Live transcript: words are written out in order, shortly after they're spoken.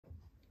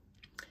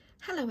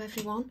Hello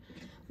everyone,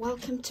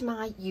 welcome to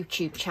my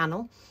YouTube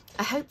channel.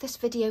 I hope this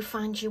video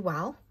finds you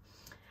well.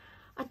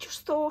 I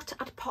just thought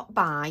I'd pop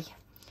by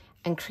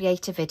and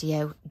create a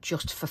video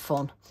just for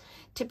fun.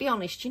 To be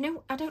honest,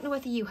 I don't know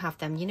whether you have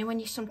them,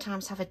 when you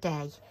sometimes have a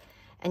day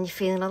and you're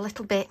feeling a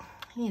little bit,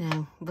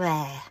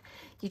 bleh.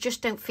 You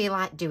just don't feel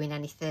like doing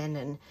anything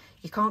and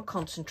you can't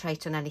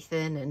concentrate on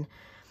anything and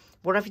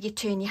whatever you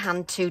turn your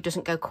hand to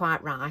doesn't go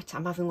quite right.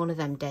 I'm having one of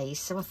them days,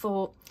 so I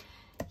thought,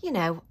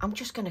 I'm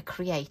just going to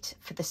create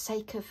for the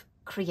sake of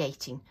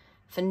creating,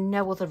 for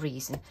no other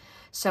reason.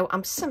 So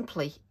I'm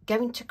simply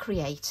going to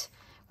create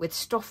with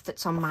stuff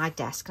that's on my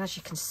desk. And as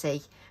you can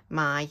see,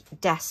 my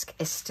desk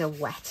is still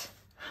wet.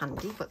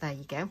 Handy, but there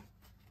you go.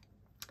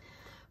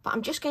 But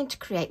I'm just going to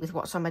create with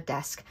what's on my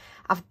desk.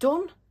 I've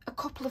done a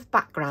couple of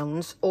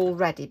backgrounds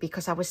already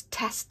because I was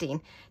testing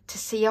to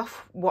see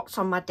if what's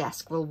on my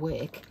desk will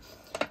work.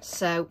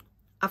 So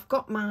I've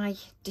got my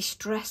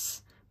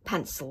distress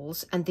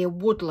pencils and they're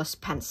woodless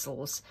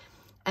pencils,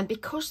 and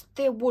because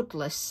they're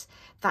woodless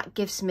that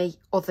gives me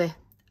other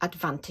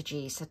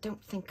advantages. I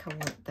don't think I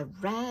want the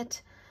red,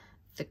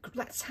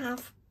 let's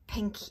have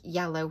pink,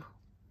 yellow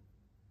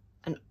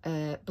and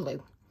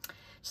blue.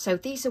 So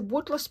these are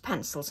woodless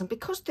pencils, and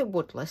because they're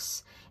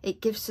woodless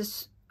it gives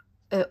us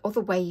other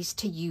ways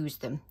to use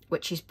them,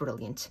 which is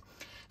brilliant.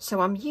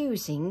 So I'm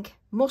using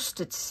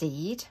mustard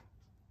seed,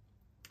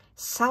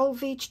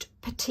 salvaged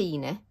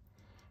patina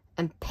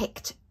and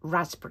picked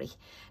raspberry.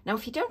 Now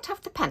if you don't have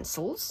the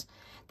pencils,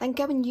 then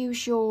go and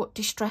use your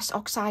distress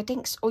oxide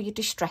inks or your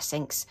distress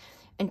inks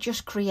and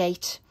just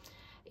create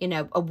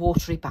a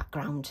watery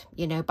background,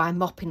 by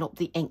mopping up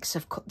the inks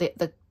of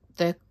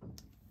the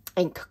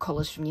ink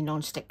colours from your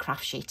non-stick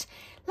craft sheet.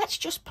 Let's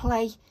just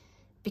play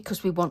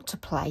because we want to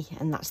play,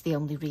 and that's the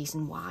only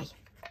reason why.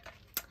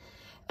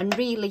 And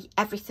really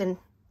everything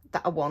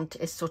that I want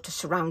is sort of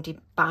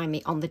surrounded by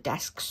me on the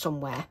desk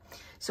somewhere.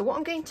 So what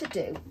I'm going to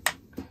do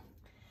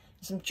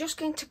is I'm just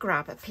going to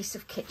grab a piece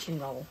of kitchen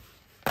roll.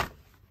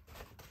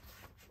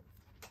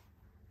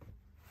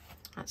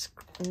 Let's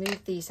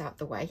move these out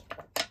the way.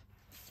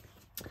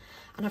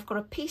 And I've got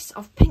a piece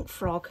of Pink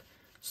Frog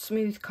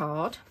smooth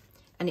card,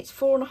 and it's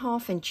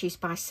 4.5 inches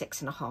by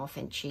 6.5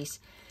 inches.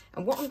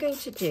 And what I'm going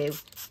to do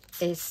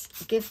is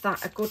give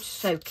that a good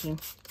soaking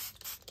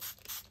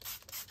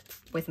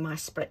with my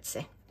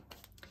spritzer.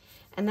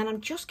 And then I'm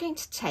just going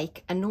to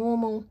take a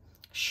normal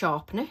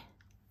sharpener,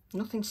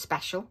 nothing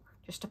special,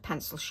 just a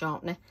pencil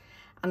sharpener,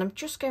 and I'm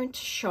just going to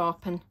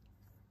sharpen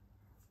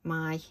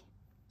my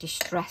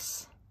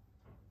distress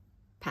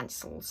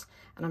pencils,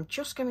 and I'm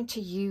just going to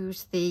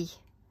use the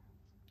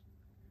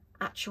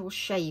actual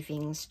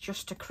shavings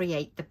just to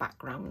create the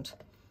background.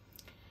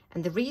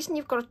 And the reason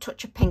you've got a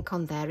touch of pink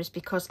on there is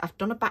because I've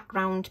done a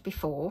background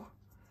before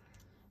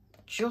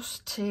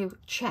just to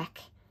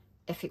check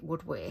if it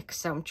would work.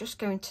 So I'm just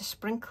going to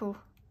sprinkle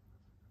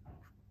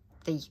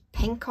the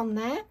pink on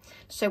there.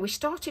 So we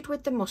started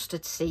with the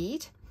mustard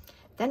seed,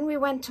 then we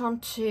went on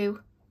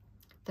to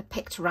the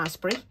picked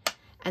raspberry,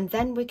 and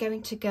then we're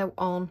going to go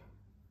on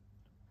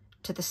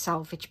to the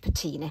salvage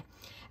patina.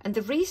 And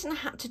the reason I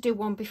had to do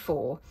one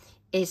before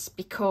is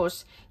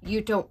because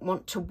you don't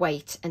want to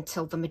wait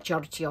until the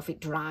majority of it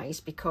dries,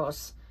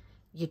 because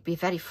you'd be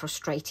very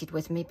frustrated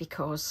with me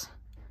because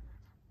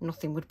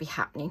nothing would be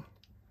happening.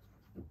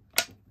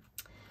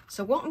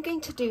 So what I'm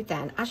going to do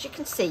then, as you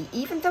can see,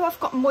 even though I've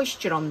got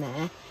moisture on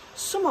there,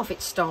 some of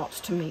it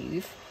starts to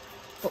move,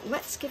 but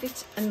let's give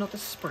it another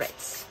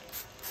spritz.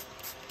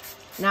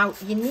 Now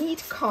you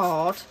need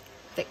card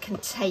that can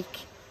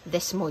take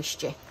this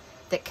moisture,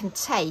 that can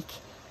take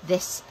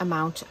this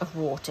amount of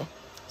water.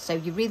 So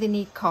you really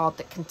need card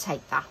that can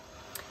take that.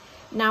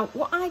 Now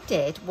what I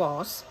did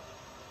was,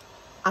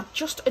 I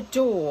just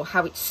adore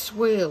how it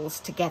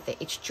swirls together.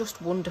 It's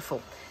just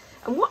wonderful.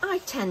 And what I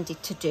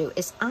tended to do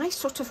is I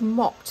sort of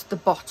mopped the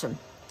bottom.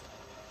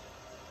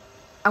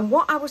 And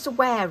what I was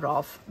aware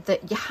of,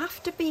 that you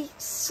have to be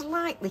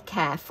slightly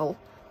careful,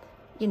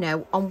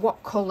 on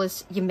what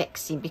colours you're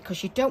mixing,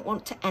 because you don't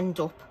want to end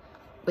up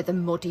with a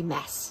muddy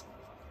mess.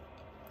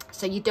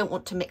 So you don't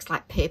want to mix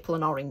like purple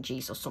and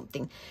oranges or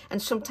something.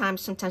 And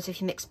sometimes if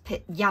you mix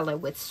yellow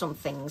with some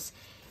things,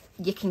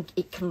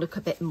 it can look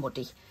a bit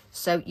muddy.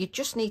 So you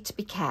just need to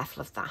be careful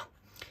of that.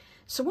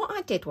 So what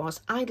I did was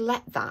I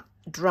let that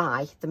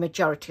dry, the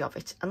majority of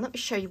it, and let me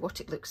show you what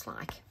it looks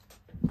like.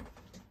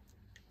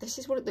 This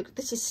is what it looks.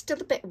 This is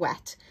still a bit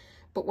wet,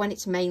 but when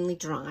it's mainly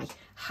dry.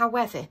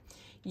 However,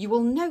 you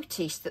will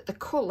notice that the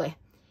colour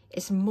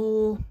is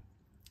more,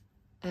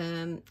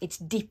 it's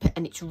deeper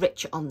and it's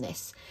richer on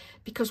this,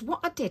 because what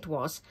I did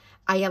was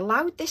I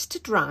allowed this to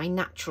dry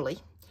naturally,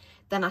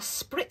 then I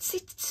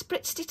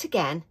spritzed it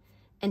again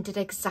and did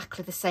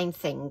exactly the same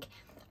thing.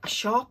 I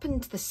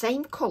sharpened the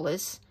same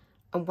colours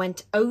and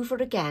went over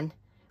again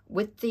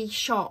with the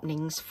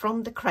sharpenings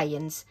from the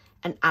crayons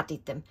and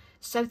added them,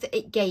 so that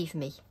it gave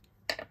me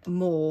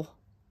more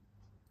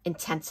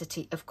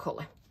intensity of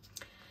colour.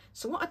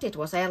 So what I did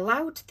was I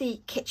allowed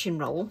the kitchen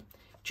roll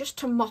just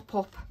to mop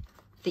up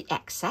the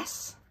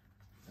excess,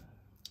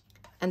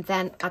 and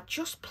then I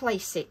just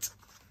place it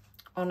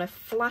on a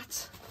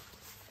flat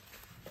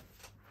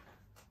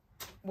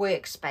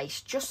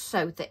workspace just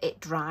so that it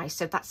dries.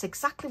 So that's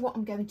exactly what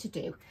I'm going to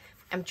do.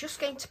 I'm just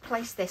going to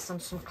place this on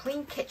some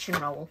clean kitchen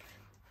roll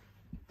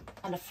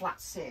on a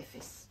flat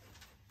surface.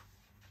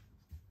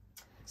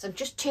 So I'm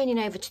just turning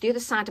over to the other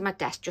side of my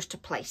desk just to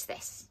place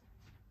this.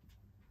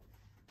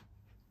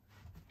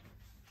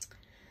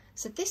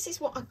 So this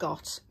is what I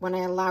got when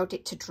I allowed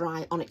it to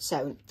dry on its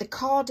own. The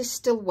card is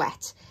still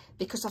wet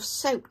because I've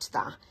soaked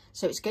that,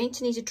 so it's going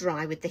to need to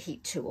dry with the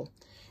heat tool.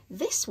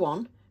 This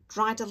one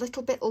dried a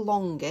little bit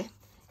longer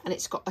and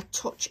it's got a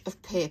touch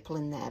of purple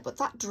in there, but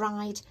that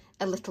dried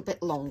a little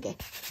bit longer.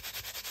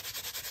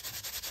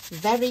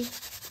 Very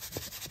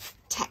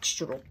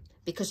textural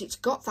because it's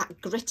got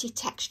that gritty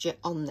texture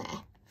on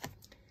there.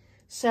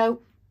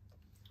 So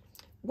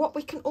what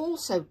we can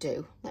also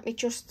do,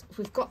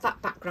 we've got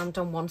that background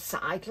on one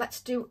side,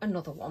 let's do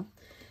another one,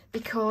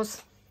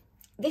 because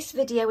this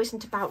video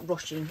isn't about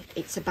rushing,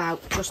 it's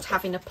about just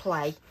having a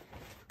play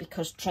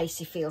because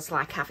Tracy feels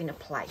like having a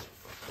play.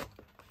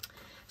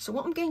 So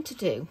what I'm going to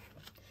do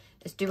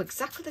is do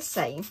exactly the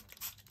same.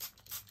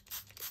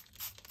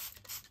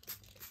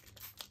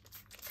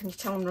 Can you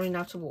tell I'm running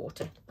out of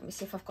water? Let me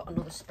see if I've got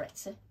another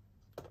spritzer.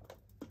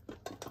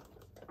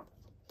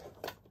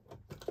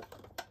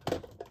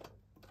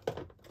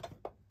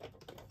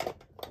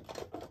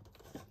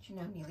 You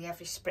know, nearly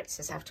every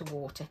spritzer's out of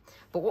water.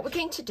 But what we're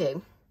going to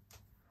do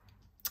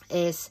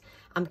is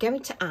I'm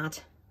going to add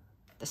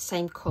the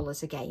same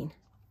colours again.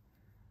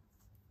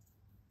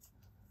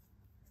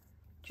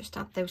 Just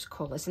add those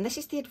colours, and this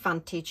is the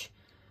advantage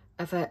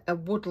of a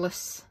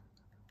woodless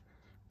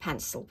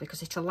pencil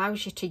because it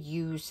allows you to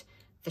use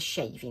the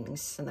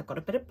shavings. And I've got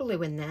a bit of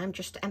blue in there. I'm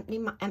just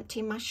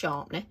emptying my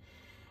sharpener,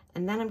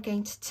 and then I'm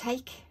going to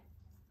take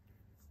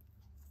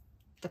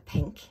the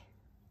pink,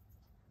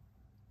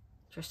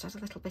 just add a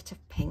little bit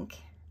of pink.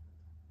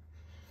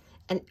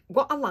 And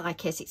what I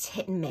like is it's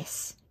hit and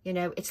miss. You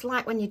know, it's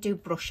like when you do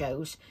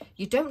brush-os,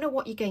 you don't know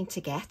what you're going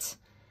to get,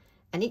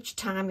 and each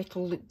time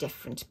it'll look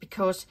different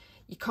because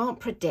you can't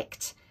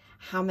predict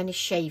how many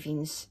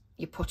shavings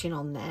you're putting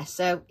on there,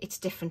 so it's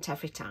different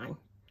every time.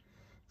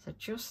 So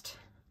just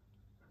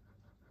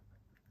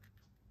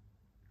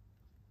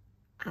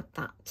add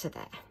that to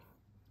there,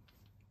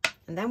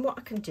 and then what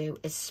I can do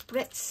is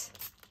spritz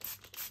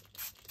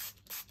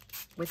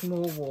with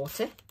more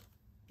water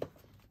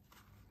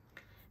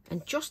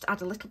and just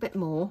add a little bit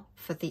more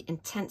for the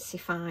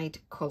intensified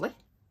colour.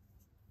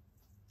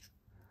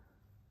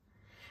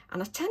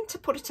 And I tend to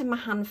put it in my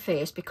hand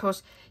first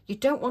because you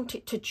don't want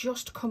it to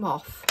just come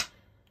off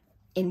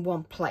in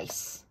one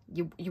place.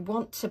 You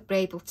want to be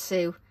able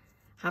to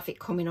have it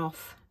coming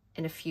off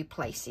in a few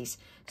places.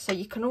 So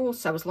you can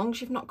also, as long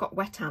as you've not got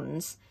wet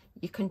hands,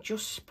 you can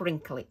just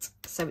sprinkle it.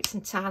 So it's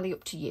entirely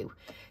up to you.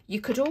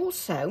 You could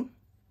also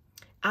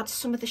add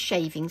some of the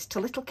shavings to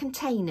little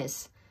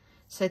containers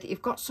so that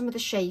you've got some of the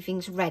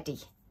shavings ready,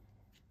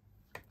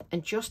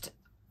 and just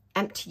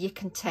empty your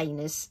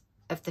containers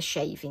of the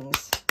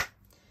shavings.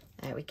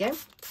 There we go.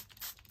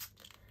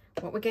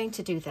 What we're going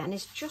to do then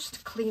is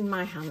just clean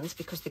my hands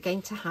because they're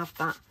going to have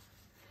that.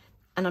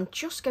 And I'm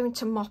just going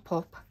to mop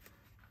up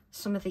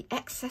some of the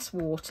excess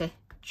water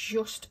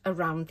just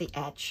around the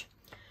edge.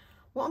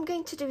 What I'm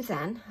going to do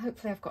then,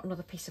 hopefully I've got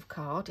another piece of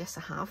card. Yes,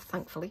 I have,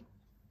 thankfully.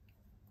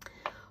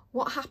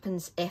 What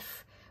happens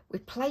if we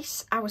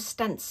place our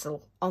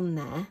stencil on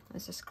there?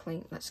 Let's just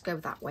clean, let's go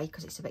that way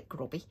because it's a bit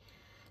grubby.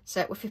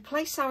 So if we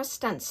place our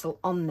stencil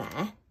on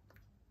there,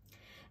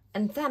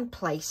 and then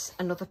place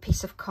another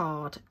piece of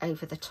card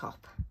over the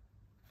top.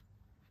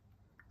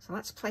 So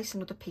let's place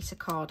another piece of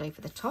card over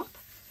the top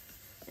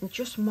and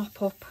just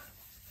mop up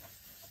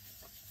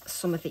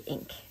some of the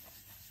ink.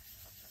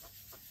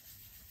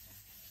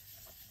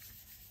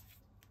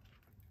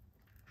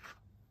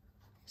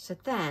 So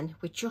then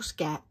we just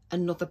get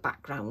another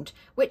background,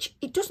 which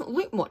it doesn't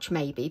look much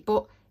maybe,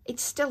 but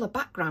it's still a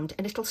background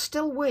and it'll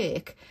still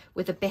work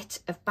with a bit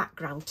of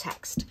background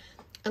text.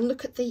 And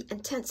look at the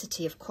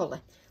intensity of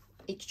colour.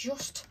 It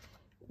just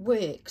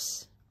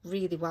works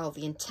really well,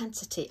 the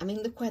intensity. I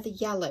mean, look where the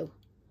yellow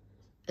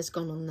has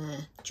gone on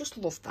there. Just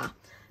love that.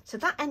 So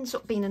that ends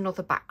up being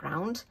another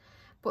background.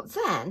 But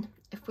then,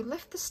 if we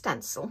lift the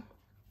stencil,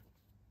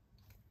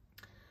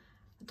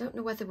 I don't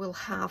know whether we'll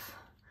have,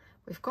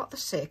 we've got the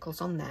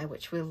circles on there,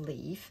 which we'll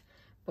leave.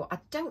 But I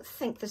don't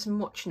think there's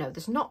much, no,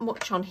 there's not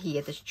much on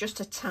here. There's just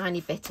a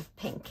tiny bit of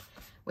pink,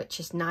 which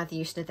is neither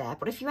use nor there.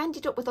 But if you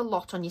ended up with a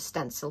lot on your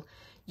stencil,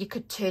 you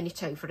could turn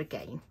it over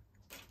again.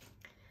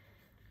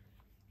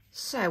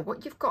 So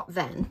what you've got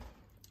then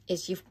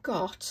is you've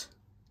got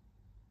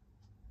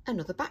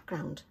another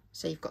background.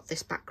 So you've got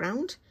this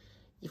background,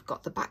 you've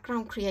got the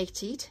background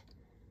created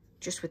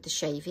just with the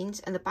shavings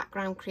and the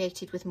background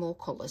created with more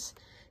colours.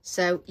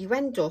 So you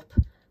end up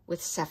with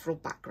several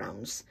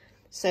backgrounds.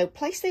 So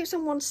place those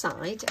on one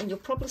side and you'll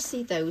probably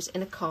see those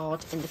in a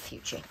card in the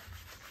future.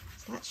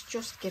 So let's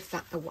just give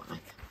that a wipe.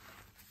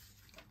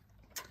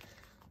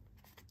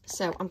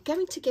 So I'm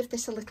going to give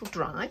this a little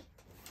dry.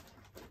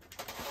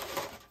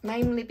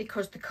 mainly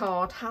because the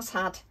card has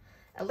had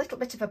a little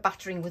bit of a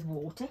battering with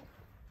water.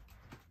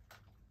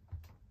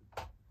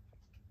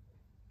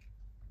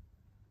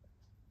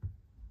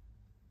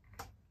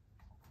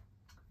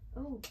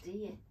 Oh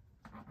dear,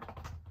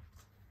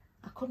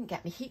 I couldn't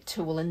get my heat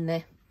tool in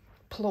the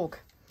plug.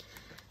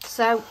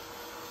 So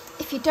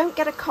if you don't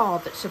get a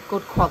card that's of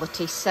good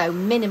quality, so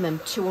minimum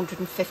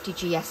 250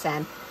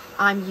 GSM,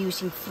 I'm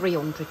using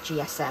 300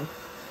 GSM,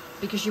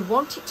 because you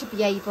want it to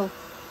be able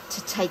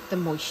to take the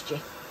moisture.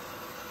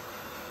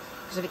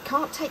 Because if it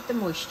can't take the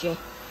moisture,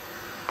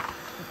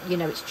 you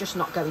know, it's just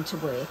not going to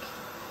work.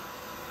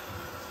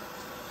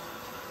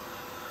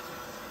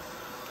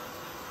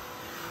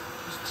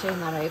 Just turn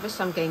that over,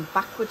 so I'm going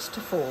backwards to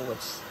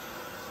forwards.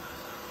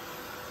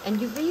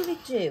 And you really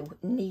do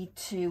need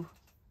to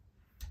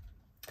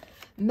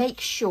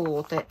make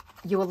sure that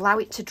you allow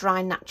it to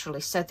dry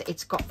naturally so that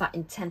it's got that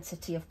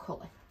intensity of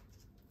colour.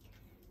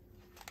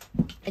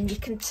 And you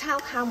can tell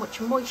how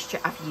much moisture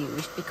I've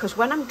used, because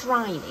when I'm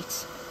drying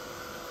it,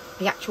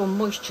 the actual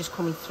moisture is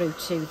coming through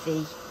to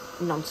the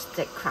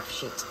non-stick craft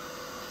sheet.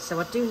 So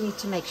I do need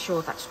to make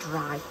sure that's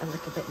dry a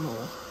little bit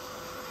more.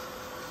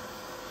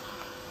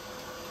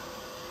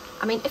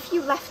 I mean, if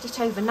you left it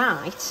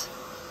overnight,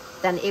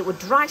 then it would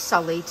dry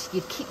solid,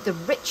 you'd keep the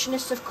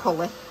richness of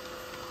colour,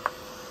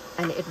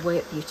 and it'd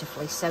work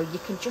beautifully. So you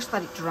can just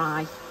let it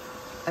dry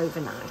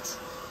overnight.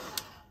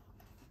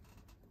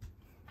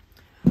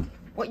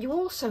 What you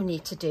also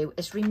need to do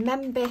is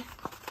remember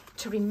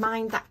to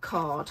remind that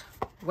card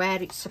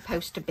where it's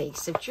supposed to be.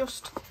 So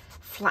just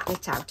flatten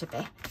it out a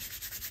bit.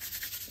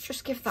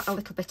 Just give that a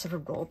little bit of a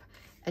rub,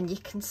 and you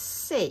can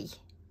see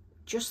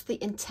just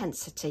the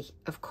intensity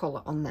of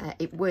colour on there.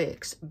 It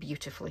works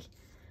beautifully,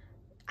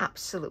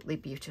 absolutely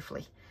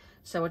beautifully.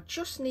 So I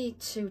just need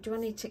to,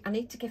 I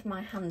need to give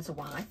my hands a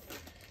wipe,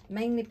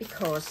 mainly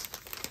because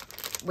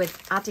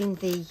with adding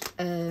the,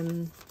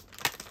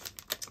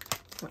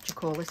 what do you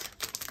call it?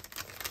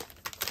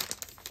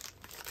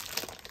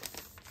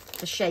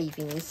 The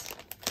shavings.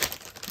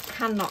 I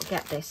cannot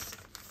get this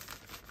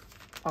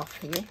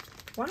off here.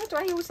 Why do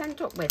I always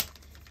end up with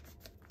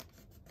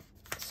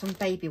some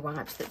baby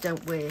wipes that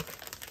don't work?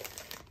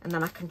 And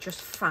then I can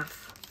just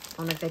faff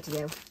on a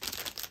video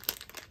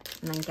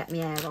and then get my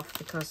hair off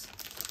because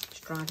it's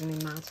driving me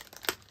mad.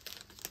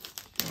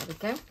 There we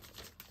go.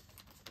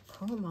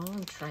 Come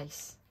on,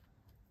 Trace.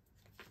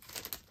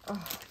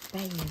 Oh,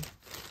 Bane.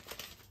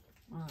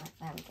 Right,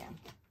 there we go.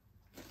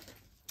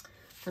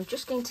 I'm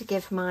just going to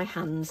give my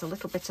hands a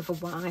little bit of a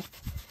wipe,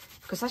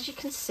 because as you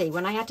can see,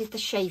 when I added the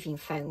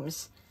shavings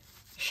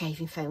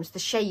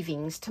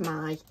to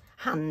my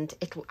hand,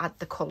 it'll add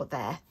the colour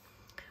there.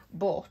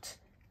 But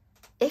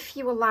if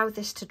you allow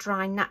this to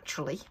dry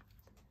naturally,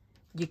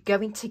 you're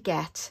going to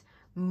get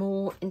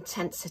more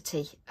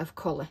intensity of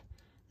colour.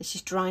 This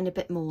is drying a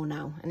bit more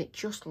now, and it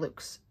just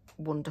looks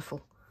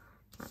wonderful.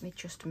 Let me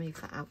just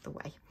move that out the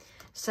way.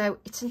 So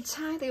it's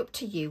entirely up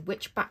to you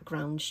which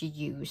backgrounds you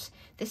use.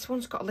 This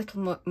one's got a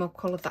little more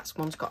colour, that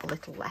one's got a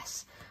little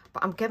less.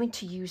 But I'm going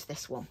to use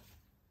this one.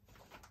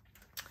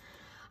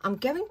 I'm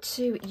going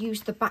to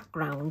use the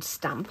background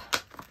stamp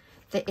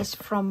that is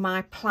from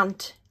my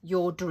Plant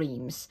Your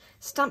Dreams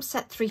stamp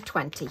set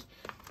 320,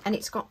 and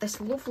it's got this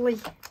lovely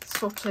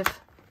sort of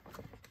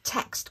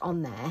text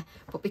on there,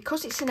 but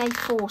because it's an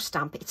A4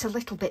 stamp, it's a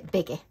little bit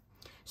bigger,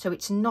 so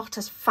it's not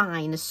as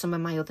fine as some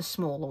of my other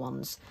smaller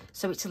ones,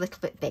 so it's a little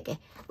bit bigger,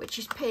 which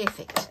is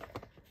perfect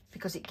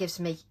because it gives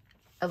me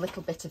a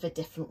little bit of a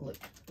different look.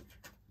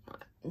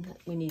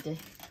 We need a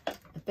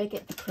bigger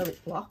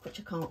acrylic block, which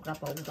I can't grab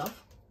hold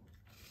of.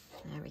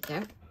 There we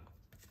go.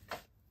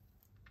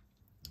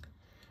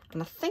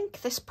 And I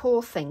think this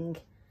poor thing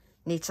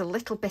needs a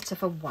little bit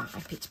of a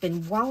wipe. It's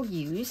been well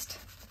used.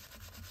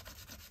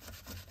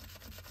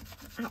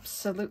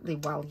 Absolutely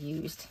well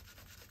used.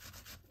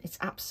 It's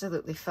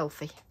absolutely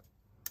filthy.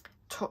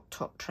 Tut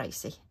tut,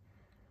 Tracy.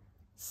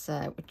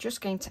 So we're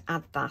just going to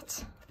add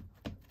that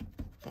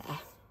there.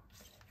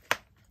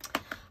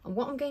 And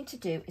what I'm going to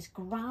do is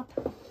grab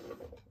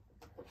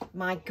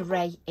my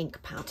grey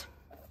ink pad.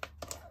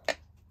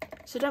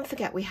 So don't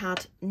forget, we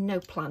had no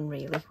plan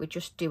really. We're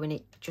just doing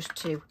it just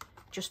to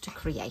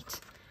create.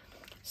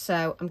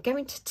 So I'm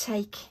going to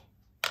take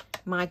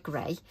my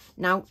grey.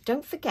 Now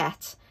don't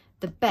forget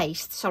the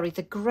base, sorry,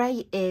 the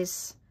grey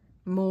is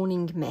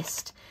Morning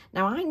Mist.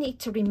 Now I need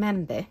to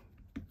remember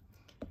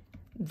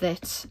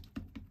that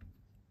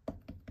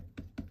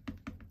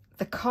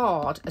the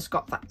card has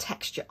got that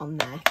texture on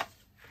there.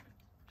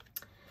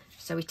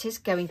 So it is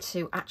going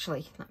to,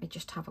 actually, let me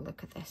just have a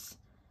look at this.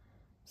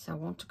 So I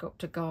want to go up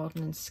to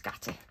Garden and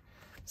Scatter.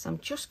 So I'm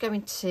just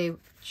going to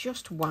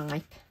just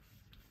wipe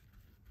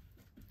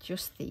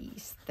just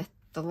these,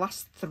 the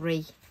last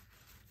three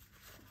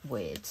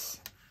words.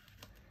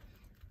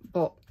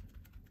 But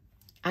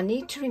I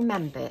need to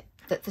remember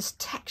that there's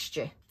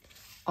texture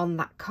on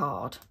that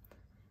card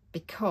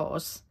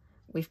because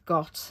we've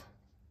got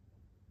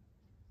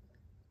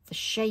the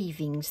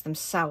shavings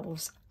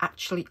themselves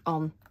actually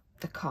on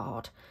the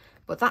card.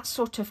 But that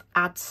sort of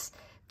adds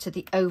to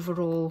the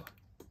overall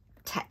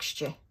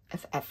texture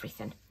of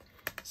everything.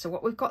 So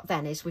what we've got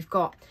then is we've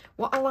got,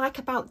 what I like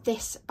about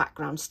this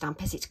background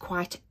stamp is it's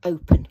quite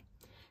open.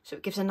 So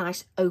it gives a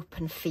nice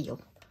open feel.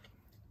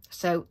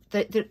 So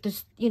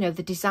there's, you know,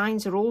 the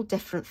designs are all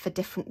different for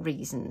different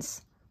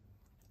reasons.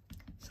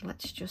 So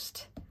let's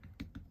just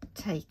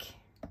take,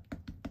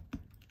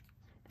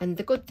 and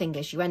the good thing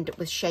is you end up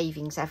with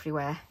shavings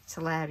everywhere. It's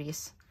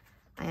hilarious.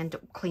 I end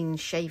up cleaning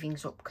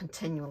shavings up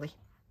continually.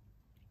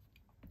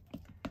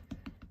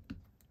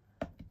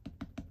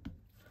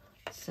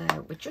 So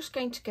we're just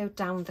going to go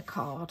down the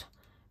card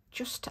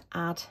just to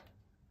add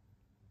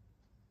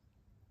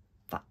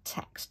that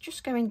text,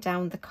 just going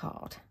down the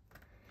card.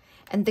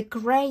 And the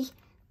grey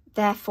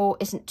therefore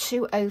isn't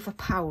too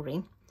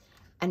overpowering,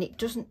 and it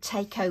doesn't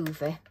take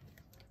over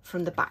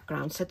from the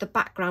background. So the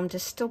background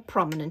is still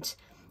prominent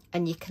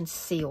and you can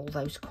see all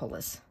those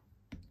colours.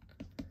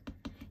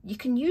 You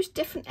can use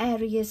different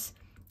areas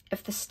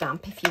of the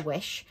stamp if you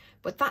wish,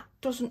 but that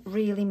doesn't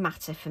really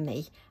matter for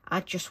me. I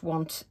just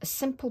want a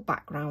simple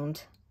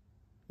background,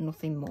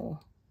 nothing more.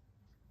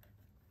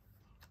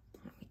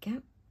 There we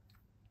go.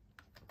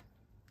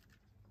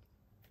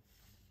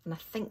 And I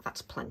think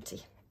that's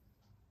plenty.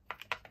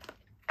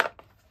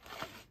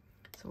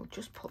 So we'll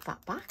just put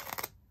that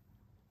back.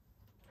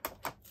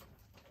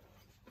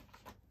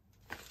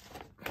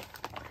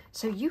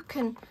 So you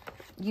can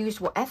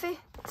use whatever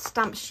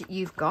stamps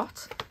you've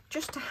got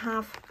just to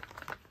have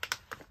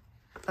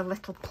a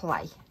little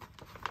play.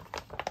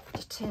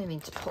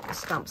 Determined to put the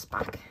stamps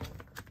back.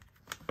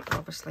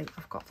 Obviously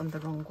I've got them the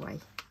wrong way.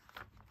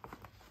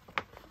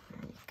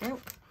 There you go.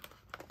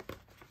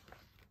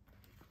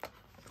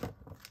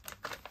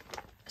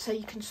 So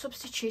you can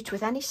substitute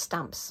with any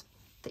stamps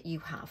that you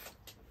have.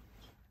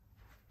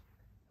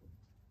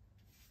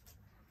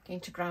 I'm going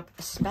to grab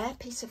a spare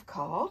piece of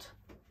card.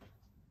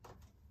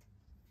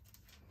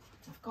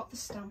 I've got the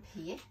stamp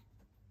here.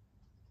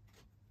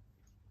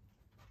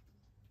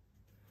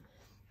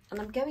 And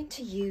I'm going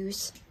to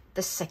use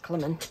the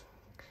Cyclamen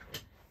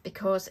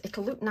because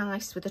it'll look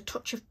nice with a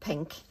touch of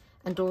pink,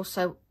 and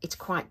also it's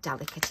quite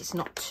delicate, it's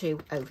not too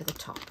over the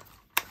top.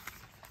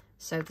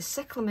 So the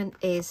Cyclamen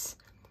is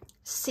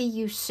See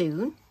You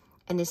Soon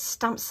and is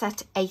stamp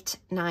set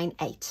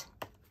 898.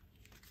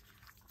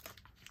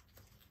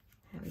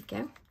 There we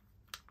go.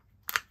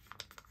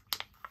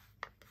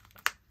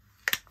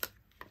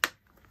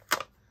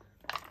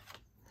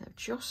 So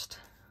just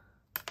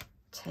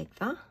take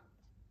that.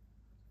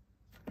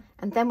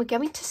 And then we're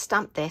going to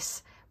stamp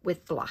this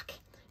with black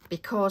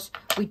because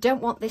we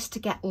don't want this to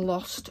get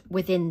lost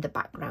within the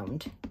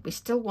background. We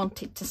still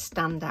want it to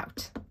stand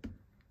out.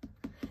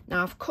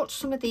 Now I've cut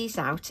some of these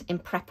out in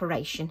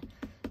preparation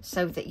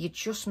so that you're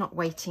just not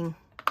waiting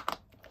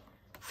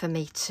for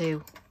me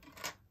to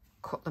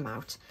cut them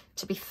out.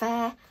 To be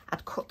fair,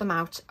 I'd cut them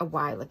out a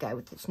while ago.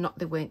 It's not,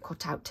 they weren't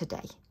cut out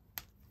today.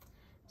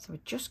 So we're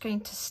just going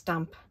to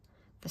stamp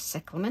the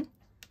Cyclamen.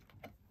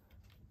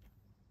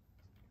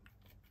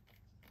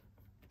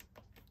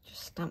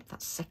 Stamp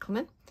that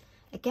Cyclamen.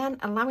 Again,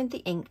 allowing the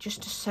ink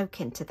just to soak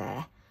into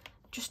there,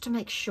 just to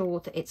make sure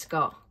that it's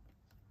got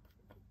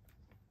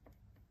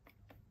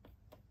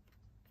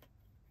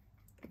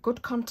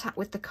good contact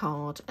with the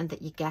card and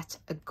that you get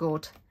a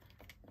good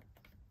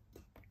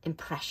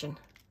impression,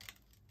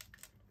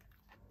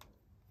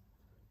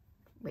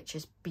 which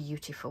is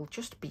beautiful,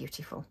 just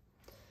beautiful.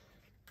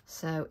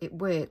 So it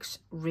works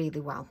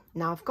really well.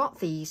 Now I've got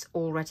these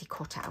already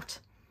cut out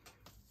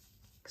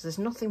because there's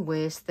nothing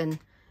worse than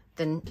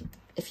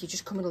if you're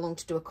just coming along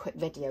to do a quick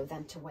video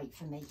then to wait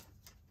for me.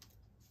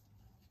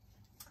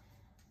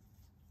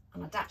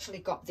 And I'd actually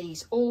got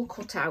these all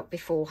cut out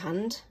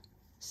beforehand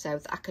so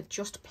that I could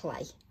just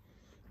play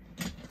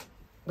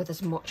with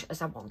as much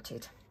as I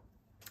wanted.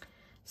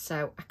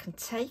 So I can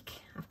take,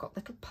 I've got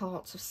little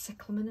parts of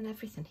Cyclamen and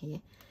everything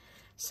here.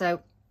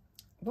 So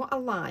what I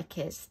like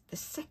is the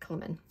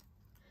Cyclamen,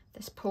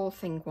 this poor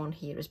thing one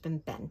here has been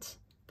bent,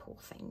 poor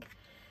thing.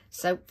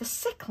 So the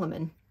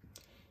Cyclamen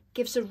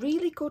gives a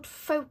really good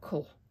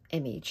focal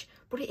image,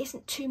 but it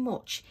isn't too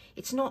much.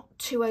 It's not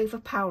too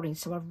overpowering,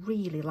 so I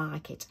really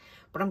like it.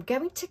 But I'm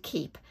going to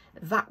keep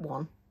that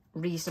one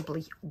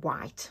reasonably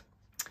white.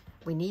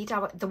 We need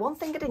our, the one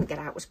thing I didn't get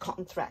out was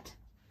cotton thread.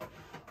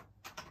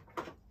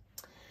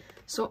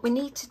 So what we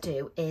need to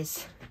do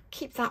is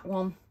keep that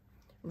one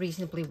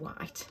reasonably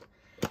white.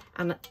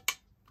 And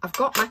I've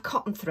got my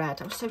cotton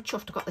thread. I was so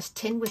chuffed I got this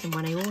tin with them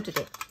when I ordered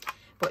it.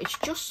 But it's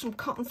just some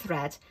cotton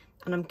thread,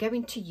 and I'm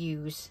going to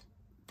use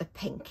the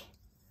pink,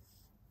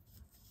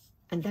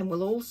 and then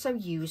we'll also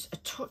use a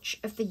touch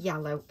of the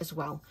yellow as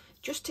well,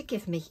 just to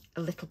give me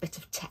a little bit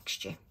of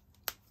texture.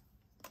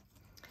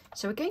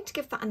 So we're going to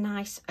give that a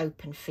nice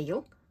open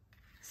feel.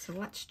 So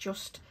let's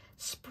just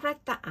spread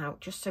that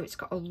out just so it's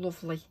got a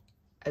lovely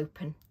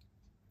open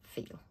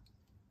feel.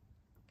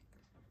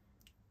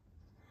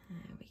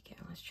 There we go.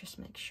 Let's just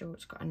make sure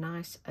it's got a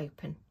nice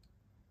open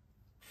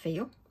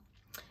feel.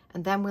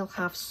 And then we'll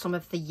have some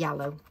of the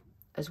yellow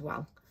as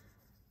well,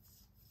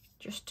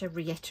 just to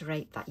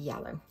reiterate that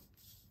yellow.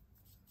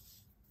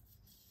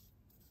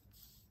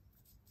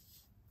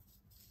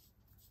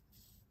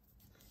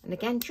 And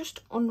again,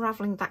 just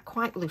unravelling that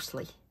quite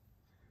loosely,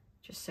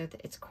 just so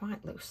that it's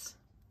quite loose.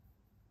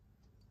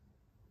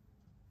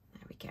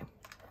 There we go.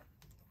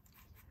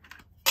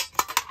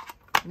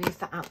 Move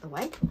that out of the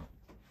way.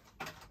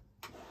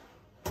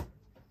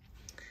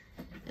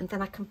 And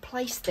then I can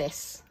place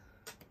this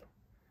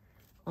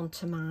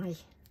onto my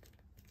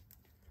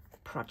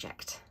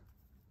project.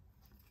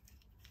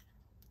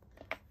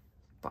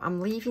 But I'm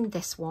leaving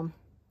this one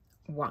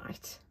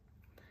white.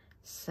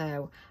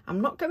 So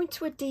I'm not going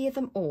to adhere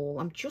them all.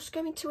 I'm just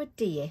going to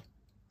adhere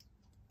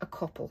a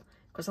couple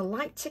because I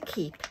like to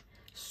keep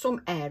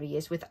some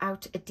areas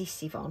without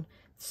adhesive on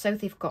so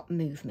they've got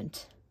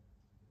movement.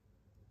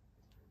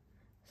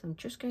 So I'm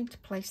just going to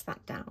place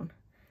that down.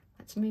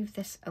 Let's move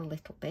this a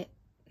little bit.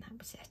 That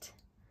was it.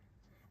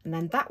 And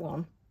then that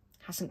one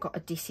hasn't got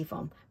adhesive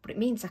on, but it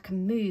means I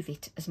can move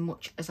it as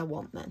much as I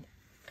want then.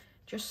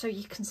 Just so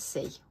you can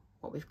see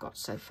what we've got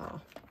so far.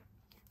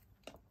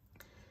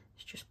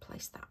 Let's just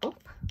place that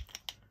up.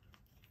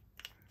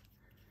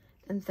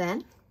 And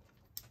then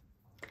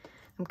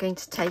I'm going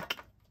to take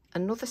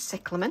another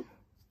cyclamen,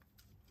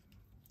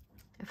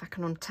 if I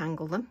can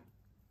untangle them.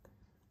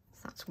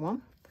 So that's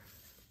one.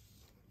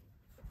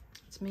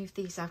 Let's move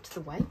these out of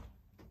the way.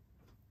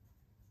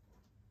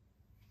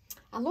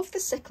 I love the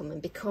cyclamen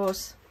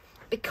because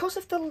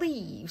of the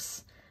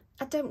leaves,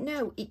 I don't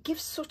know, it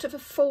gives sort of a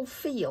full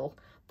feel,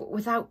 but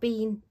without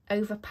being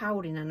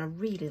overpowering, and I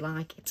really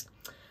like it.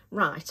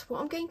 Right, what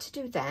I'm going to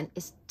do then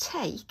is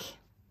take,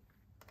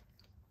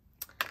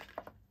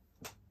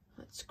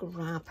 let's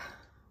grab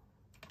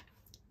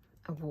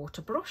a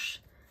water brush,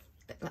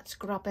 but let's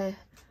grab an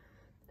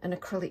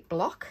acrylic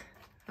block,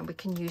 and we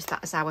can use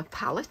that as our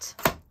palette.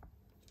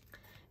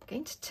 I'm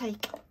going to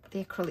take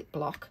the acrylic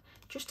block,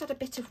 just add a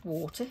bit of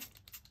water.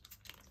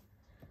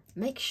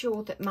 Make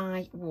sure that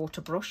my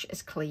water brush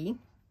is clean,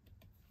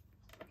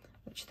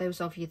 which those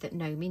of you that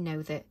know me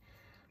know that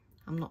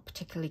I'm not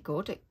particularly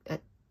good at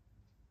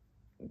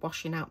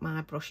washing out my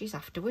brushes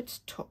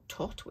afterwards,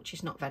 tut, which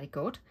is not very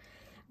good.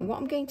 And what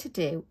I'm going to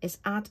do is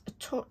add a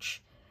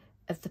touch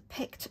of the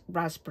picked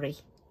raspberry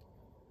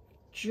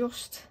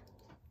just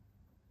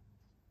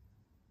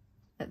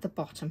at the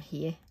bottom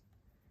here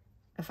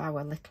of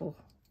our little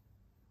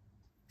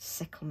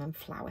cyclamen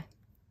flower.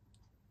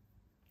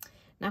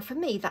 Now for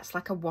me, that's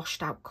like a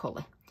washed out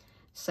colour.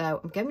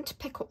 So I'm going to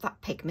pick up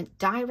that pigment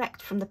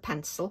direct from the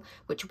pencil,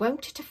 which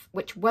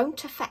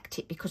won't affect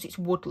it because it's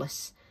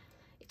woodless.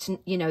 It's,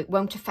 you know, it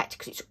won't affect it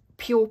because it's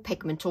pure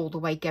pigment all the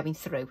way going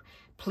through.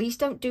 Please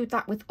don't do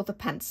that with other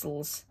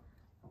pencils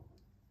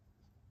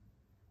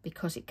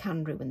because it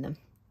can ruin them.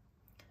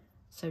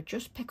 So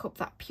just pick up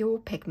that pure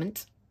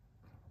pigment.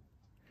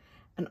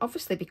 And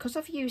obviously, because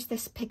I've used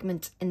this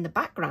pigment in the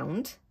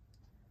background,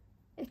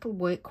 it'll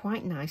work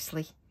quite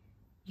nicely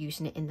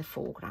using it in the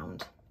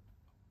foreground.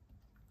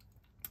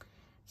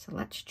 So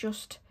let's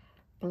just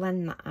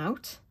blend that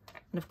out.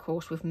 And of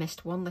course, we've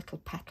missed one little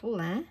petal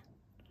there.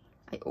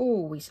 I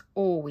always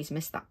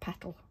miss that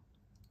petal.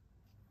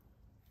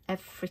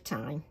 Every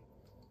time.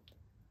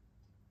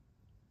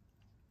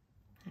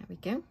 There we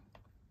go.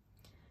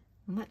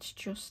 And let's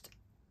just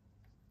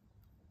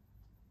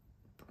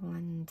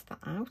blend that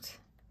out.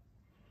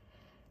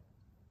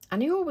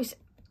 And I always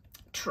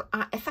try,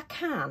 if I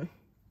can,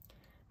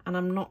 and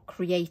I'm not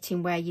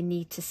creating where you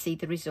need to see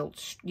the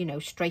results, you know,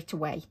 straight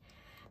away,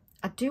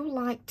 I do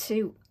like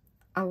to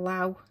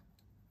allow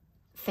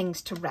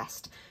things to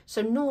rest.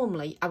 So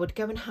normally I would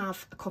go and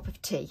have a cup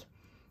of tea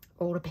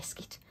or a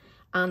biscuit,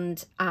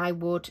 and I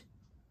would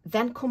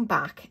then come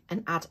back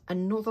and add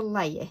another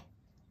layer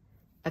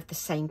of the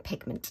same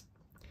pigment,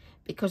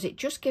 because it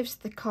just gives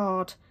the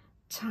card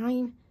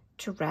time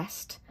to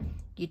rest.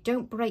 You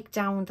don't break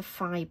down the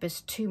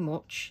fibres too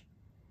much.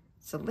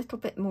 It's a little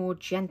bit more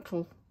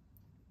gentle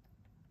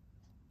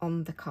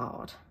on the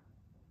card.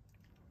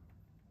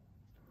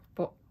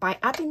 But by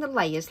adding the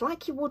layers,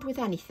 like you would with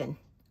anything,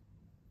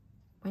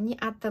 when you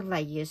add the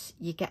layers,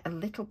 you get a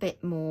little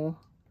bit more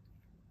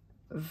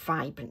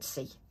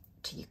vibrancy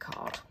to your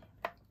card.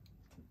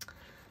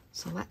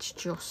 So let's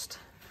just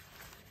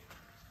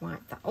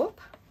wipe that up,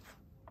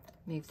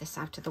 move this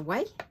out of the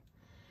way,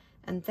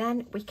 and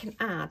then we can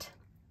add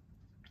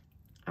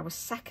our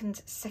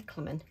second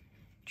cyclamen,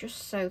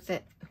 just so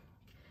that,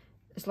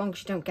 as long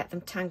as you don't get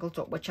them tangled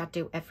up, which I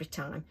do every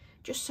time,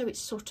 just so it's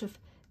sort of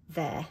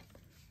there.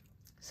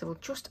 So we'll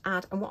just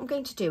add, and what I'm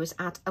going to do is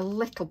add a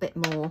little bit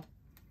more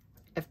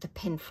of the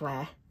pin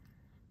flare,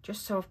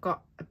 just so I've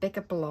got a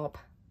bigger blob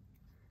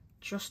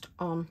just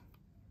on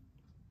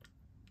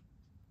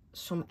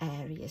some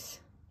areas.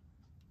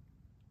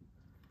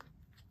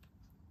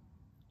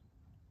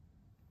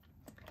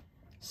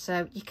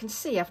 So you can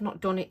see I've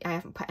not done it, I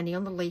haven't put any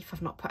on the leaf,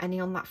 I've not put any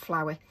on that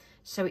flower,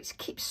 so it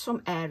keeps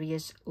some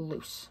areas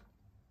loose.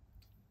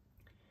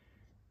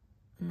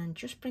 And then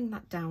just bring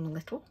that down a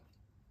little,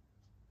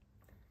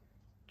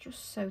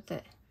 just so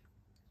that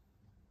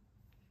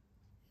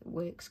it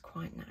works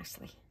quite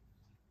nicely.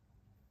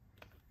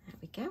 There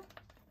we go.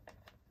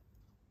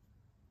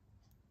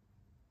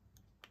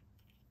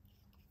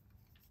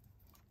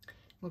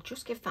 We'll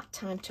just give that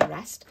time to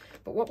rest.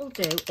 But what we'll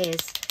do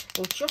is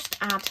we'll just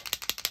add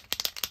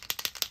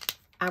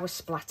our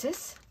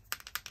splatters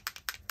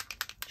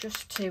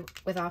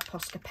with our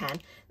Posca pen.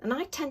 And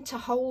I tend to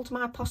hold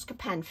my Posca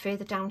pen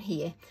further down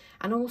here,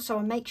 and also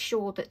I make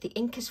sure that the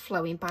ink is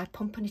flowing by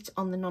pumping it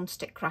on the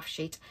non-stick craft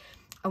sheet.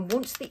 And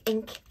once the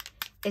ink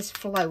is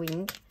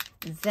flowing,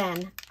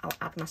 then I'll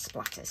add my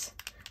splatters,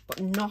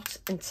 but not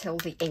until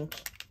the ink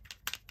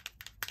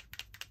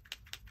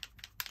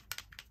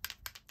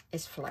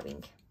is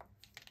flowing.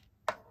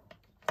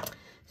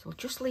 So we'll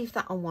just leave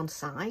that on one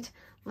side.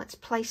 Let's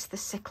place the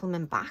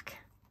cyclamen back.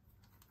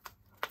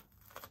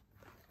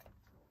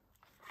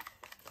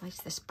 Place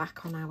this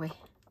back on our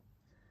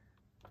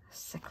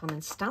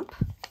cyclamen stamp.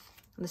 And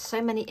there's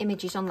so many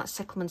images on that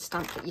cyclamen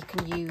stamp that you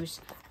can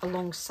use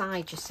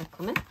alongside your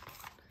cyclamen.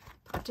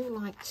 But I do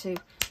like to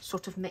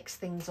sort of mix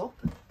things up.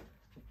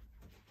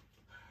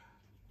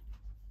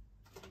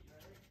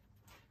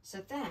 So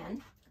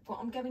then what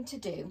I'm going to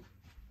do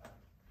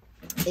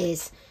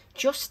is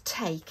just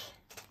take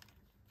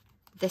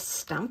this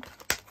stamp,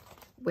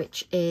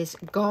 which is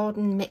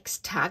garden mix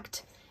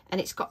tagged,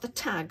 and it's got the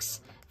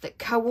tags that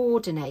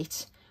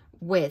coordinate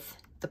with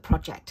the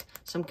project.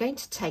 So I'm going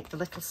to take the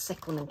little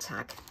cyclamen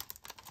tag.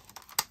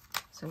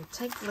 So we'll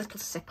take the little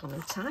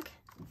cyclamen tag,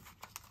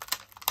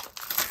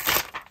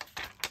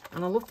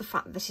 and I love the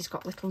fact that this has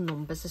got little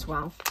numbers as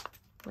well,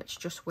 which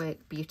just work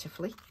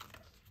beautifully.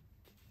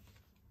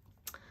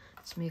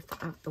 Let's move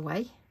that out of the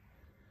way,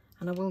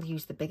 and I will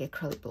use the big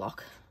acrylic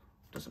block,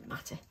 doesn't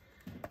matter.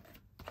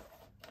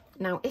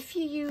 Now if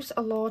you use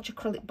a large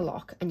acrylic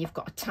block and you've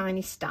got a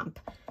tiny stamp,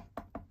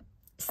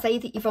 say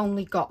that you've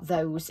only got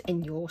those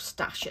in your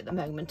stash at the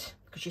moment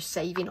because you're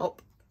saving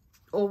up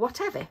or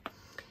whatever,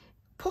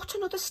 put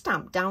another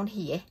stamp down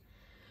here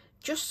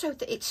just so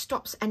that it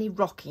stops any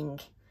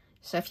rocking.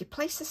 So if you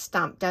place a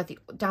stamp down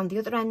the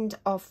other end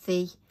of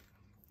the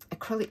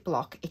acrylic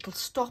block, it'll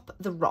stop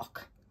the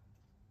rock.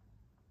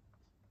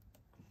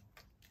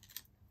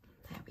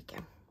 There we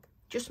go.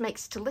 Just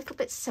makes it a little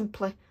bit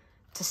simpler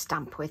to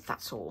stamp with,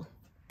 that's all.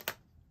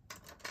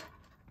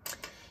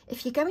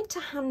 If you're going to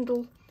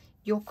handle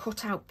your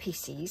cut-out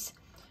pieces,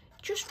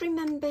 just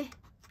remember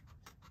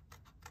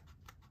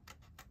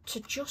to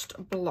just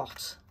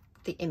blot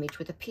the image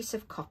with a piece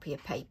of copy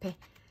paper.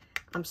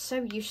 I'm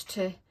so used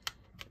to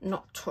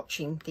not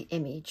touching the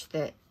image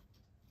that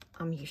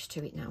I'm used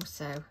to it now,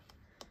 so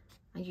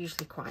I'm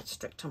usually quite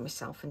strict on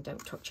myself and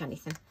don't touch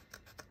anything.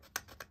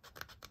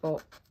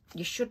 But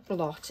you should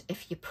blot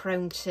if you're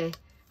prone to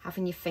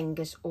having your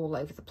fingers all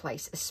over the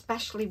place,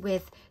 especially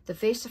with the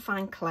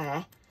VersaFine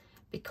Clair,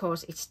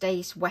 because it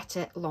stays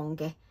wetter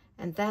longer,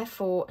 and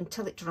therefore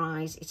until it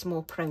dries it's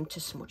more prone to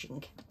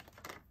smudging.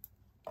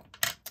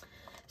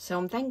 So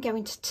I'm then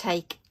going to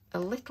take a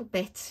little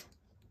bit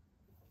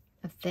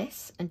of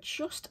this and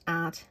just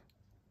add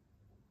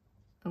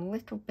a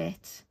little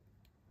bit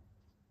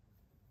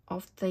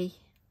of the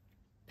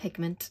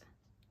pigment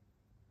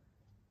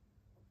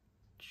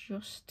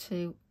just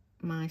to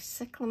my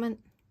cyclamen,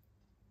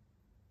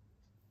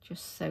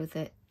 just so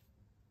that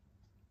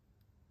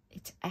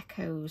it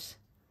echoes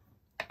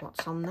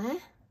what's on there,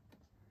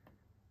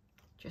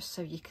 just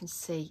so you can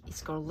see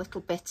it's got a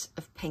little bit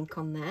of pink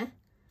on there.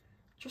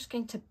 Just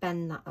going to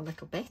bend that a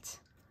little bit,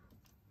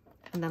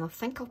 and then I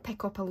think I'll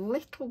pick up a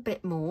little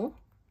bit more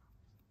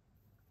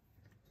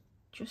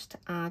just to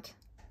add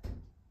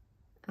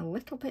a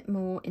little bit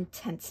more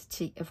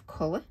intensity of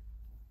colour.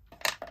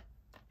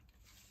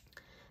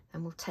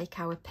 And we'll take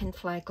our pin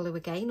flare glue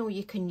again, or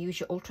you can use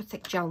your ultra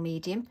thick gel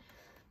medium,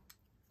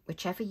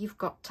 whichever you've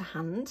got to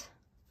hand,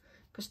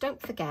 because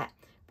don't forget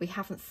we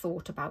haven't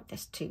thought about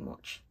this too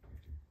much.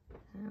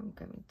 I'm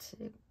going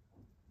to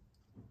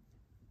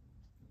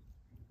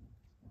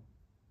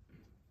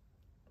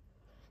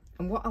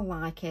and what I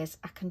like is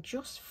I can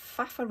just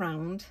faff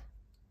around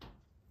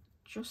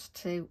just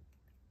to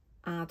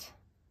add,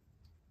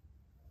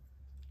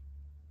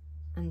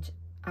 and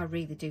I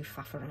really do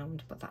faff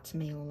around, but that's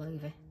me all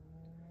over.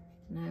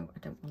 No, I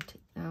don't want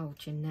it. Oh,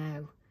 do you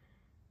know?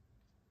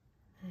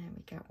 There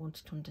we go, I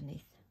want it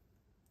underneath.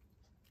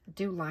 I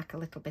do like a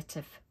little bit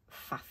of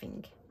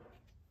faffing.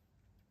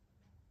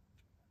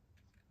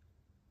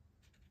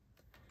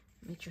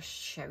 Let me just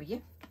show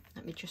you.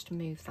 Let me just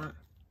move that.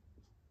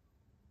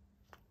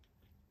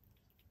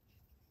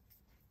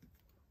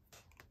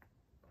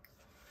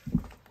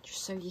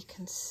 Just so you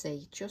can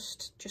see,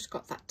 just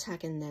got that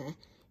tag in there,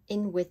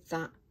 in with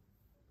that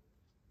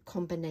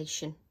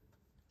combination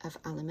of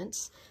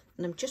elements.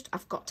 And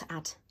I've got to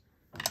add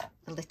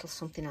a little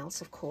something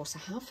else, of course I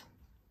have.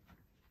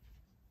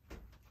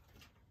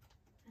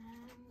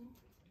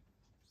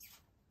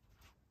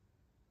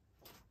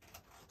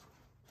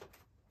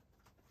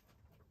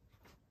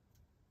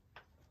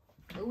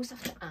 I always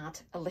have to add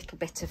a little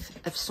bit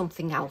of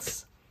something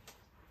else,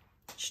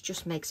 which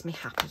just makes me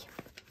happy.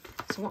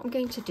 So what I'm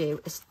going to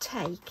do is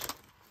take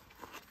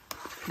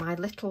my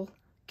little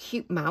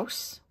cute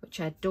mouse, which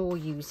I adore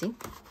using,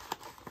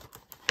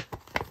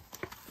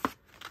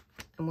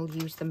 and we'll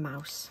use the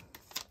mouse.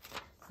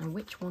 And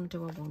which one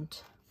do I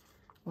want?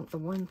 want the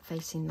one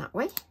facing that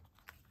way.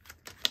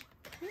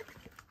 Okay.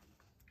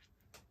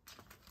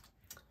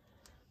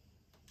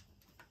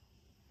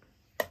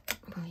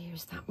 We'll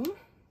use that one.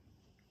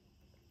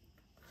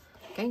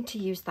 I'm going to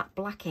use that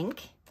black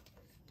ink.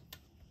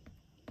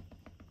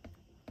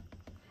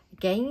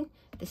 Again,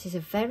 this is a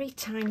very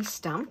tiny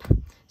stamp,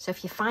 so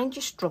if you find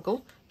you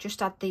struggle,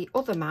 just add the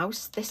other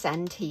mouse, this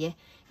end here,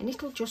 and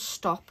it'll just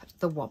stop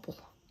the wobble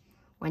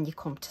when you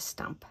come to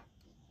stamp.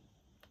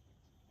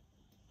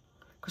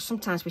 Because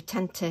sometimes we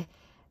tend to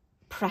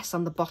press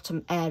on the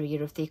bottom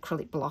area of the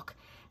acrylic block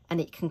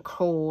and it can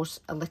cause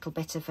a little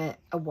bit of a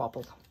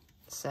wobble.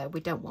 So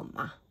we don't want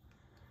that.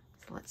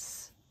 So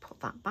let's put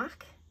that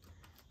back.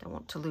 Don't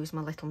want to lose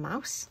my little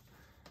mouse.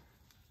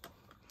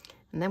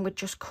 And then we'd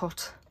just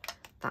cut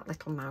that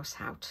little mouse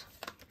out.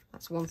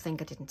 That's one thing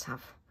I didn't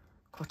have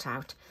cut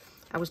out.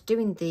 I was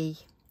doing the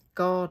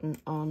garden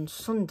on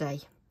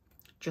Sunday,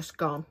 just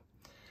gone,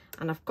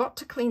 and I've got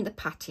to clean the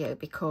patio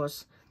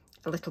because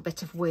a little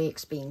bit of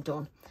work's being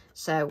done.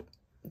 So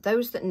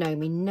those that know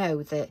me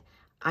know that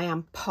I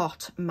am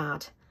pot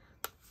mad,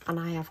 and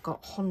I have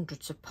got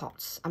hundreds of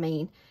pots. I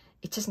mean,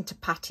 it isn't a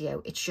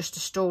patio, it's just a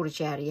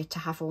storage area to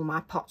have all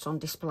my pots on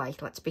display,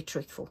 let's be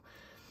truthful.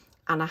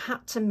 And I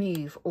had to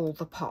move all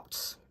the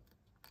pots.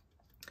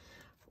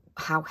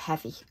 How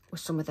heavy were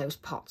some of those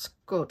pots?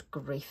 Good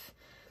grief.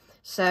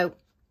 So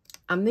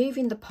I'm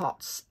moving the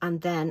pots,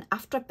 and then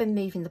after I've been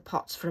moving the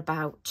pots for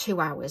about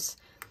 2 hours,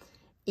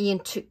 Ian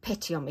took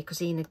pity on me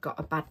because Ian had got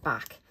a bad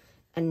back,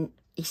 and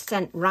he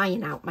sent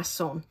Ryan out, my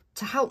son,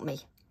 to help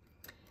me,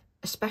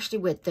 especially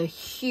with the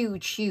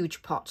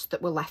huge pots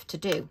that were left to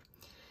do.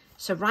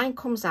 So Ryan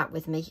comes out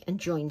with me and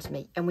joins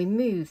me, and we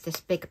move this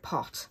big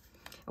pot,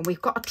 and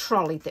we've got a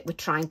trolley that we're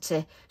trying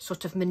to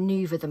sort of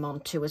manoeuvre them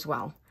onto as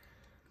well.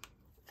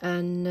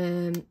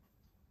 And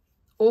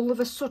all of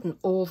a sudden,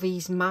 all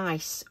these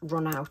mice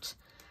run out,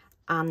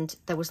 and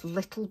there was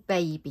little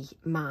baby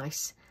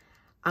mice.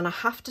 And I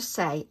have to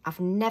say, I've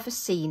never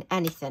seen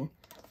anything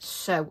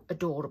so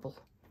adorable.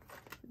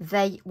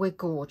 They were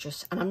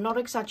gorgeous, and I'm not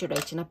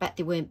exaggerating. I bet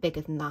they weren't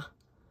bigger than that.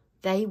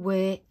 They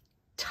were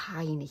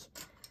tiny.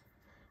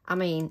 I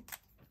mean,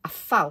 I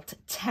felt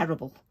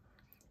terrible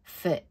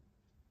for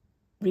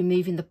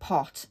removing the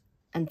pot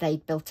and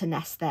they'd built a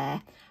nest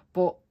there,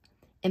 but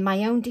in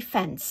my own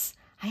defence,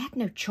 I had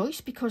no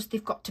choice because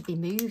they've got to be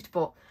moved.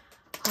 But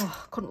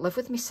oh, I couldn't live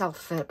with myself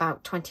for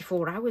about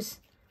 24 hours.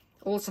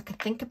 All I could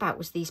think about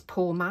was these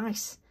poor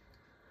mice.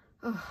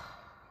 Oh.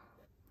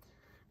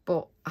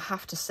 But I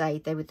have to say,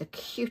 they were the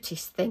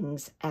cutest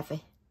things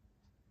ever.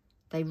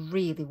 They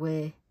really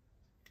were.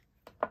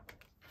 I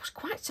was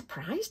quite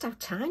surprised how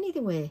tiny they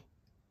were. It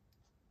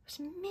was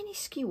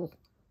minuscule.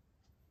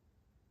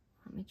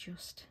 Let me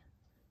just,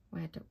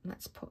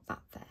 let's put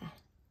that there.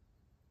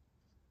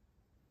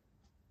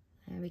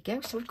 There we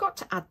go. So we've got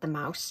to add the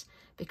mouse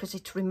because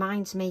it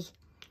reminds me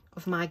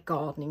of my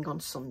gardening on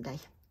Sunday.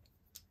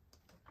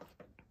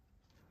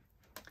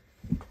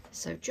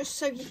 So just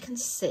so you can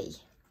see,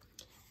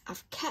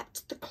 I've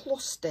kept the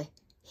cluster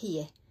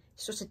here,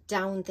 sort of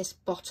down this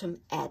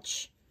bottom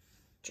edge,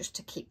 just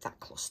to keep that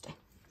cluster.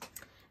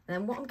 And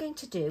then what I'm going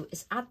to do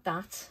is add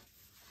that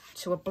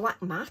to a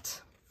black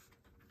mat.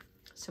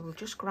 So we'll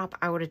just grab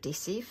our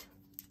adhesive.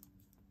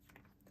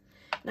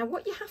 Now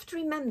what you have to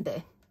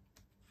remember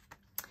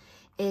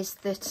is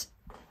that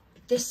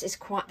this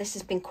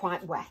has been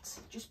quite wet.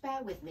 Just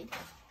bear with me.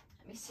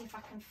 Let me see if I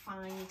can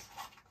find.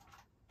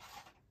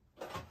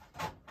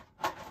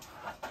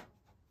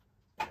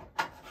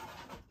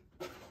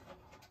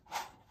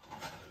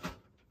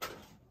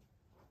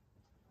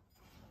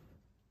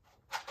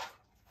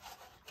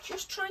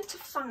 Just trying to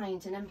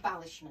find an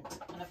embellishment,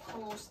 and of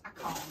course I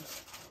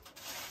can't.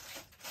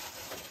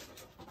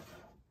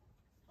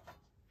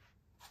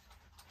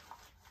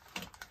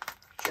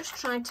 Just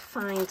trying to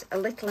find a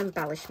little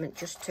embellishment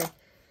just to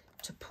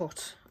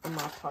put on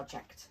my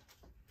project.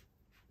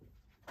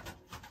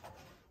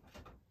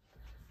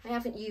 I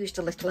haven't used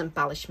a little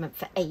embellishment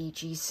for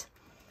ages,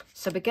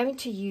 so we're going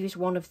to use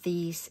one of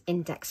these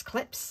index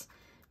clips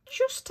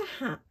just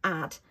to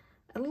add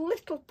a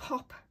little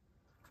pop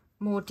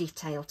more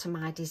detail to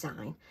my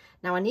design.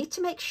 Now I need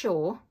to make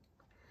sure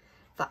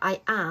that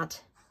I add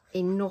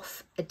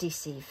enough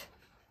adhesive.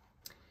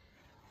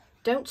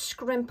 Don't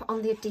scrimp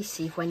on the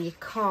adhesive when your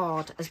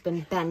card has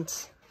been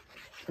bent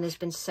and has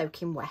been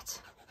soaking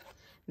wet.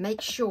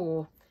 Make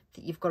sure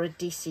that you've got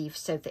adhesive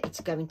so that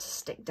it's going to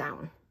stick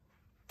down.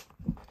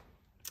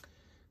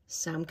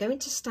 So I'm going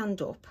to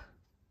stand up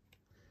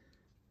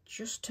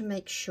just to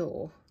make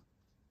sure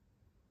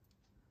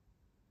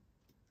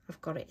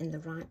I've got it in the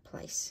right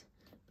place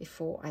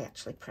before I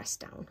actually press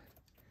down.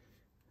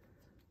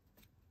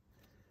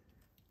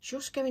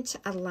 Just going to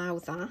allow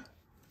that.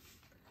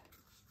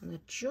 I'm going to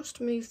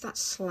just move that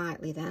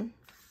slightly then.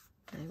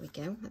 There we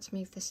go. Let's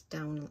move this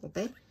down a little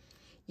bit.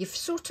 You've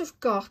sort of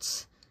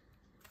got,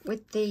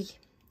 with the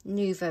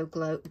Nuvo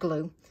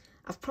glue,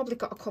 I've probably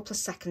got a couple of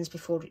seconds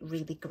before it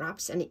really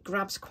grabs, and it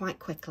grabs quite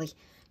quickly.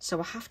 So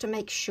I have to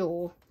make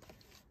sure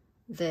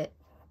that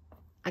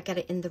I get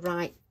it in the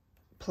right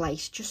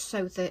place just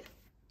so that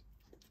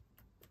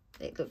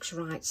it looks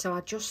right. So I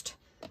just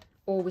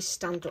always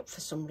stand up for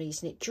some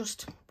reason. It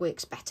just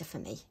works better for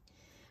me.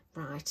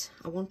 Right,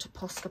 I want a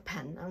Posca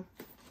pen now.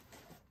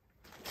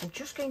 I'm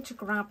just going to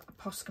grab a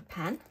Posca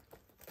pen.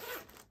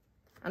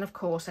 And of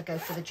course I go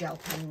for the gel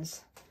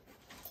pens.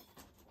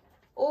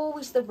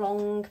 Always the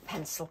wrong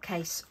pencil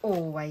case,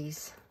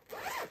 always.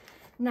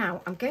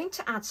 Now I'm going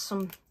to add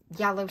some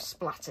yellow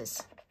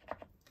splatters.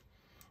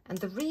 And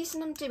the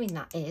reason I'm doing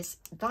that is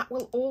that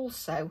will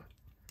also,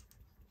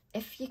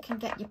 if you can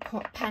get your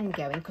pen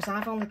going, because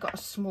I've only got a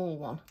small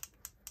one.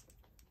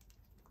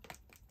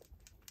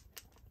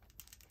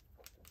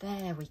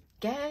 There we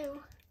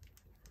go.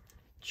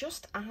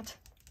 Just add.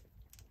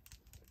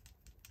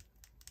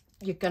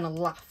 You're going to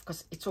laugh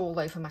because it's all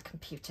over my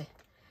computer.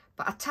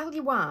 But I tell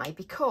you why,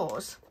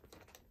 because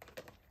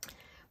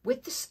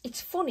with this,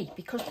 it's funny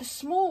because the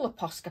smaller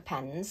Posca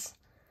pens,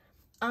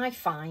 I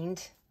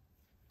find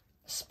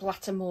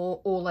splatter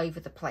more all over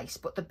the place,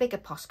 but the bigger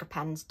Posca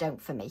pens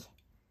don't for me.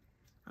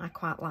 I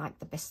quite like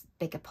the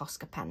bigger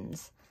Posca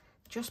pens.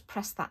 Just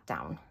press that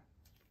down.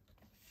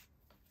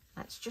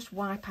 Let's just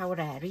wipe our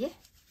area.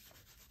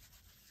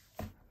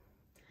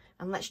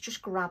 And let's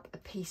just grab a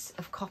piece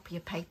of copier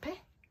paper.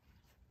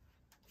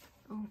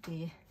 Oh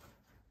dear.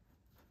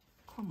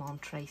 Come on,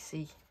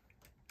 Tracy.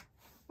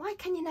 Why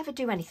can you never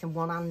do anything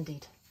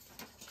one-handed?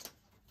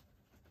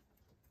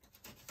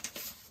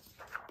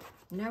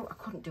 No, I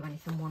couldn't do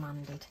anything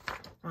one-handed.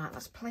 Right,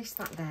 let's place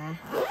that there.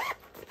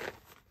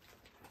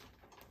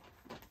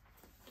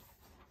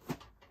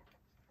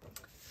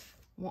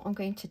 What I'm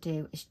going to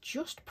do is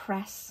just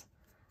press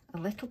a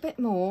little bit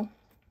more.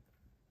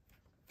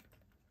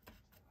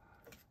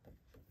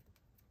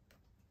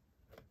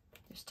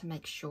 Just to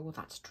make sure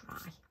that's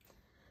dry.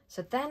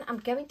 So then I'm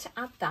going to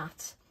add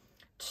that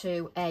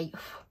to a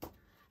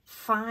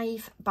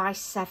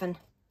 5x7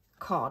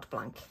 card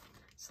blank.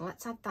 So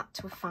let's add that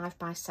to a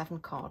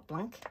 5x7 card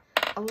blank.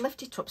 I'll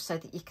lift it up so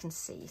that you can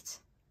see it.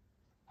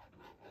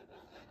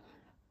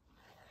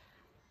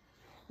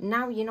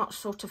 Now you're not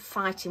sort of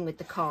fighting with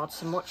the card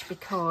so much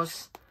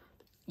because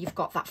you've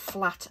got that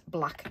flat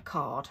black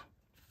card.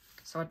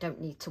 So I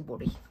don't need to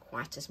worry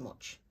quite as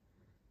much.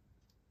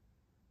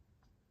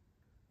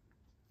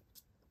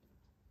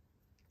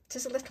 It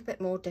is a little bit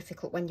more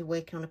difficult when you're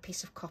working on a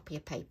piece of copier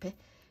paper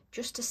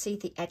just to see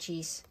the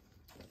edges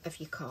of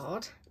your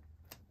card.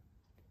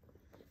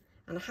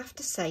 And I have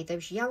to say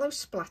those yellow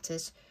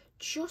splatters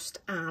just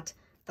add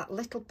that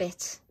little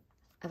bit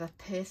of a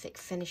perfect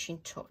finishing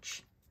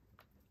touch.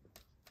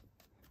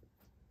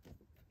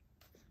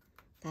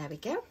 There we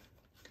go.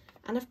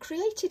 And I've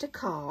created a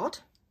card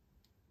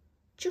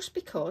just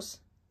because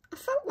I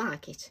felt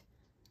like it.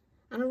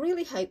 And I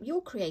really hope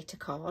you'll create a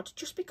card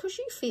just because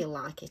you feel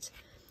like it.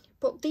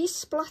 But these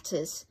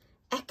splatters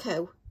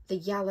echo the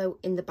yellow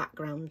in the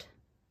background.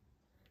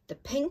 The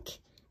pink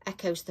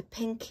echoes the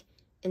pink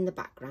in the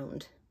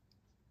background.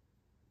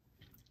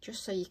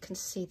 Just so you can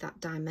see that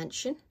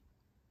dimension.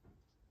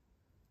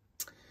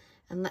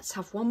 And let's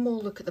have one more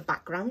look at the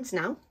backgrounds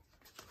now.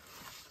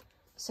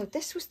 So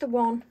this was the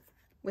one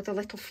with a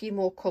little few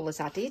more colours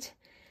added.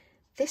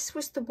 This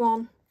was the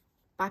one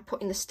by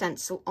putting the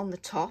stencil on the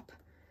top.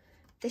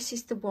 This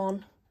is the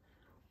one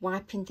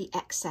wiping the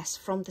excess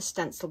from the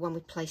stencil when we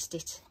placed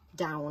it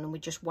down and we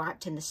just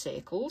wiped in the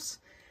circles.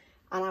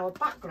 And our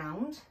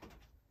background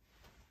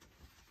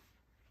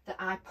that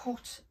I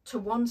put to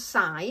one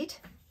side,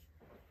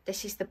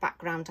 this is the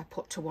background I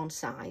put to one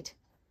side.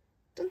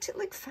 Doesn't it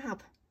look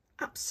fab?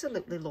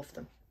 Absolutely love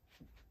them.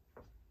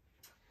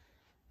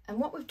 And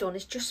what we've done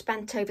is just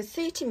spent over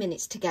 30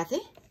 minutes together,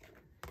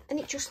 and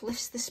it just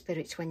lifts the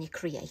spirits when you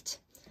create.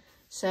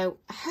 So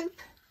I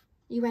hope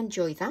you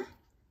enjoy that.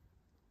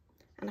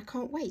 And I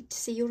can't wait to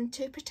see your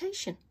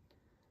interpretation.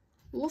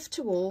 Love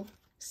to all.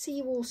 See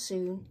you all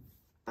soon.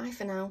 Bye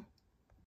for now.